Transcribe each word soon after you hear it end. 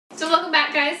welcome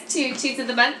back, guys, to Cheats of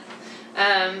the Month.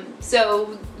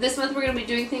 So this month we're going to be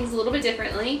doing things a little bit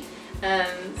differently.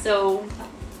 So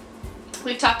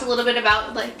we've talked a little bit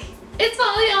about, like, it's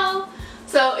fall, y'all.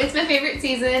 So it's my favorite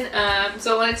season,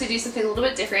 so I wanted to do something a little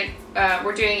bit different.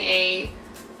 We're doing a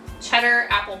cheddar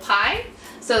apple pie.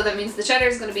 So that means the cheddar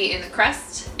is going to be in the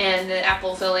crust and the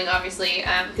apple filling, obviously,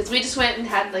 because we just went and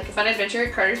had like a fun adventure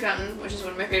at Carter's Mountain, which is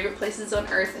one of my favorite places on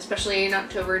earth, especially in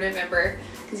October, November,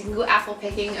 because you can go apple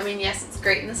picking. I mean, yes, it's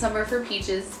great in the summer for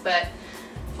peaches, but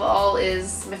fall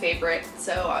is my favorite,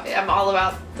 so I'm all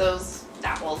about those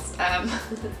apples.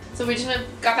 So we just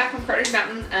got back from Carter's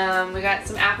Mountain. We got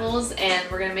some apples, and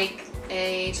we're going to make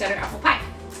a cheddar apple pie.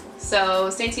 So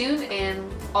stay tuned, and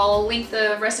I'll link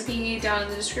the recipe down in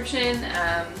the description.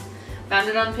 Found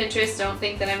it on Pinterest. Don't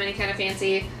think that I'm any kind of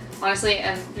fancy, honestly,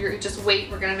 and you're just wait,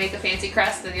 we're going to make a fancy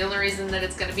crust, and the only reason that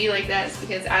it's going to be like that is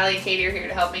because Allie and Katie are here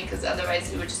to help me, because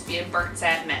otherwise it would just be a burnt,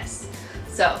 sad mess.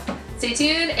 So stay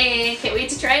tuned, and can't wait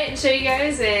to try it and show you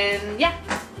guys, and yeah,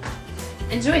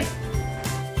 enjoy.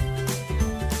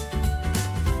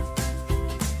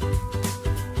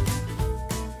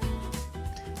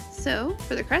 So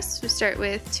for the crust, we start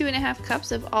with 2½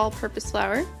 cups of all-purpose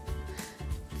flour,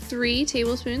 3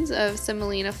 tablespoons of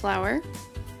semolina flour,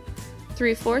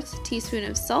 3/4 teaspoon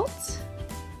of salt,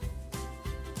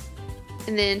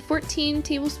 and then 14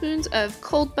 tablespoons of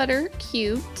cold butter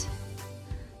cubed,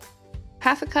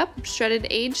 1/2 cup of shredded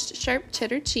aged sharp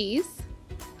cheddar cheese,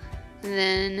 and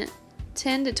then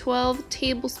 10 to 12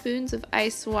 tablespoons of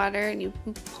ice water, and you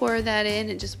pour that in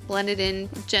and just blend it in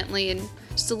gently and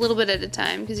just a little bit at a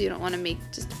time, because you don't want to make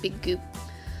just a big goop.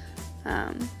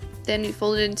 Then you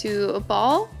fold it into a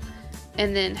ball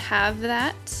and then halve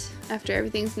that after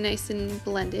everything's nice and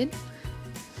blended.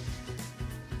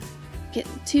 Get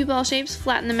 2 ball shapes,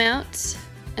 flatten them out,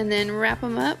 and then wrap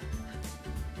them up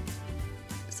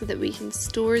so that we can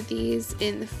store these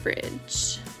in the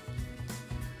fridge.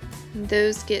 And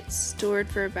those get stored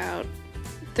for about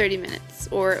 30 minutes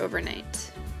or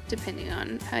overnight, depending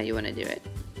on how you want to do it.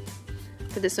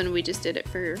 For this one, we just did it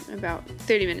for about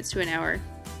 30 minutes to an hour.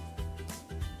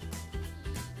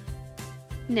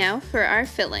 Now for our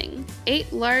filling.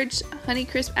 8 large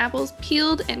Honeycrisp apples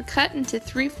peeled and cut into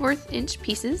 3/4 inch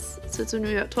pieces, so it's going to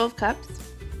be about 12 cups.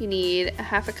 You need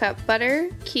 1/2 cup butter,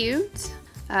 cubed.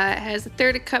 It has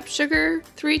 1/3 cup sugar,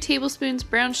 3 tablespoons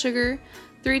brown sugar,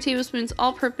 3 tablespoons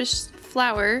all-purpose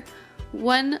flour,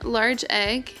 1 large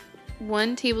egg,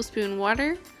 1 tablespoon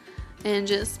water, and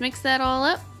just mix that all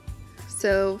up.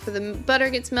 So for the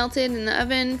butter gets melted in the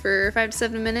oven for 5 to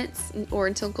 7 minutes or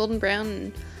until golden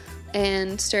brown,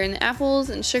 and stir in the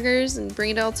apples and sugars and bring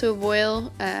it all to a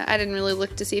boil. I didn't really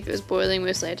look to see if it was boiling,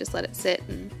 mostly I just let it sit,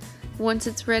 and once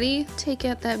it's ready, take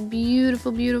out that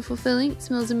beautiful, beautiful filling. It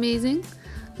smells amazing.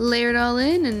 Layer it all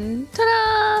in, and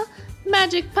ta-da!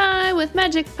 Magic pie with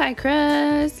magic pie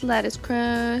crust, lattice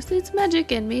crust. It's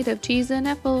magic and made of cheese and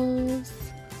apples.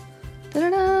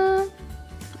 Ta-da!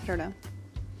 I don't know.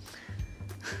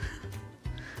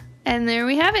 And there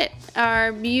we have it,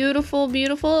 our beautiful,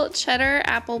 beautiful cheddar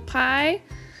apple pie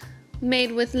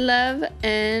made with love,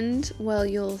 and, well,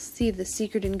 you'll see the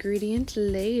secret ingredient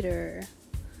later.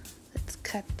 Let's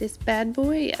cut this bad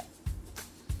boy up.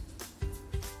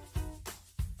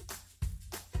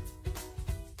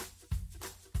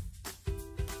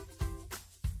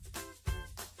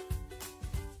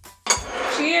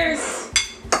 Cheers!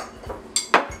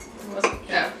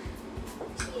 Yeah.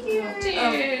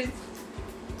 Cheers!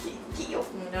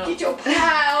 No. Get your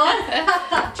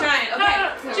pal. Trying.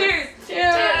 Okay. Cheers.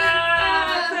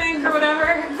 Cheers! Thing or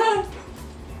whatever.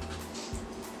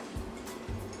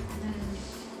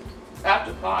 That's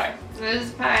a pie. It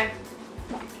is a pie.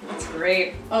 That's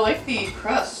great. I like the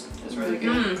crust. It's really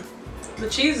good. The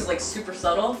cheese is like super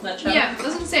subtle. That cheddar. Yeah, I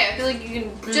was gonna say, I feel like you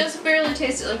can just barely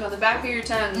taste it, like on the back of your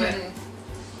tongue, but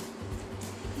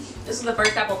This is the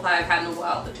first apple pie I've had in a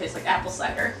while that tastes like apple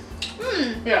cider.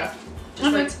 Yeah.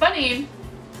 and what's funny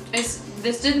is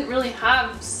this didn't really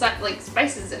have like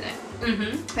spices in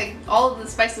it. Like all of the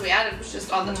spices we added was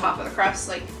just on the top of the crust,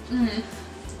 like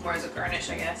more as a garnish,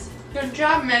 I guess. Good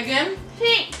job, Megan.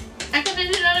 Hey, I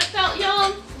couldn't do that. It felt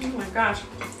yum. Oh my gosh.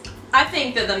 I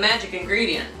think that the magic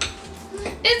ingredient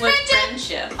It's was magic.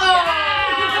 friendship.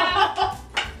 Oh.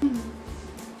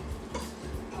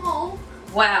 Oh.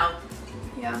 Wow.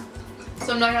 Yeah.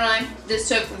 So I'm not gonna lie, this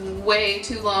took way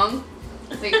too long.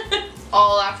 Like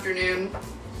all afternoon.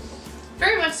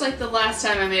 Very much like the last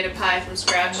time I made a pie from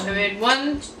scratch. I made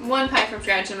one pie from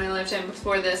scratch in my lifetime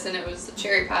before this, and it was a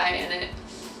cherry pie, and it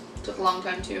took a long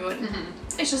time too. And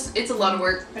it's a lot of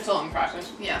work. It's a long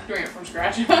process. Yeah. Doing it from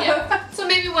scratch. Yeah. So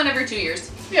maybe 1 every 2 years.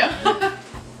 Yeah.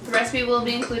 The rest recipe will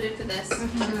be included for this.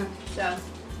 So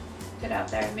get out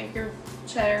there and make your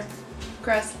cheddar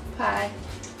crust pie.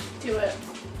 Do it.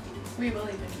 We believe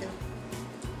in you.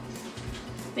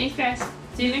 Thanks, guys.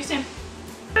 See you next time.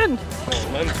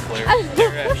 Lens flare.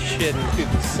 They're that shit into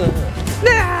the sun.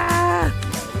 Ah!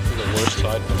 The worst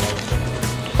side for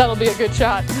most. That'll be a good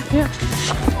shot. Yeah.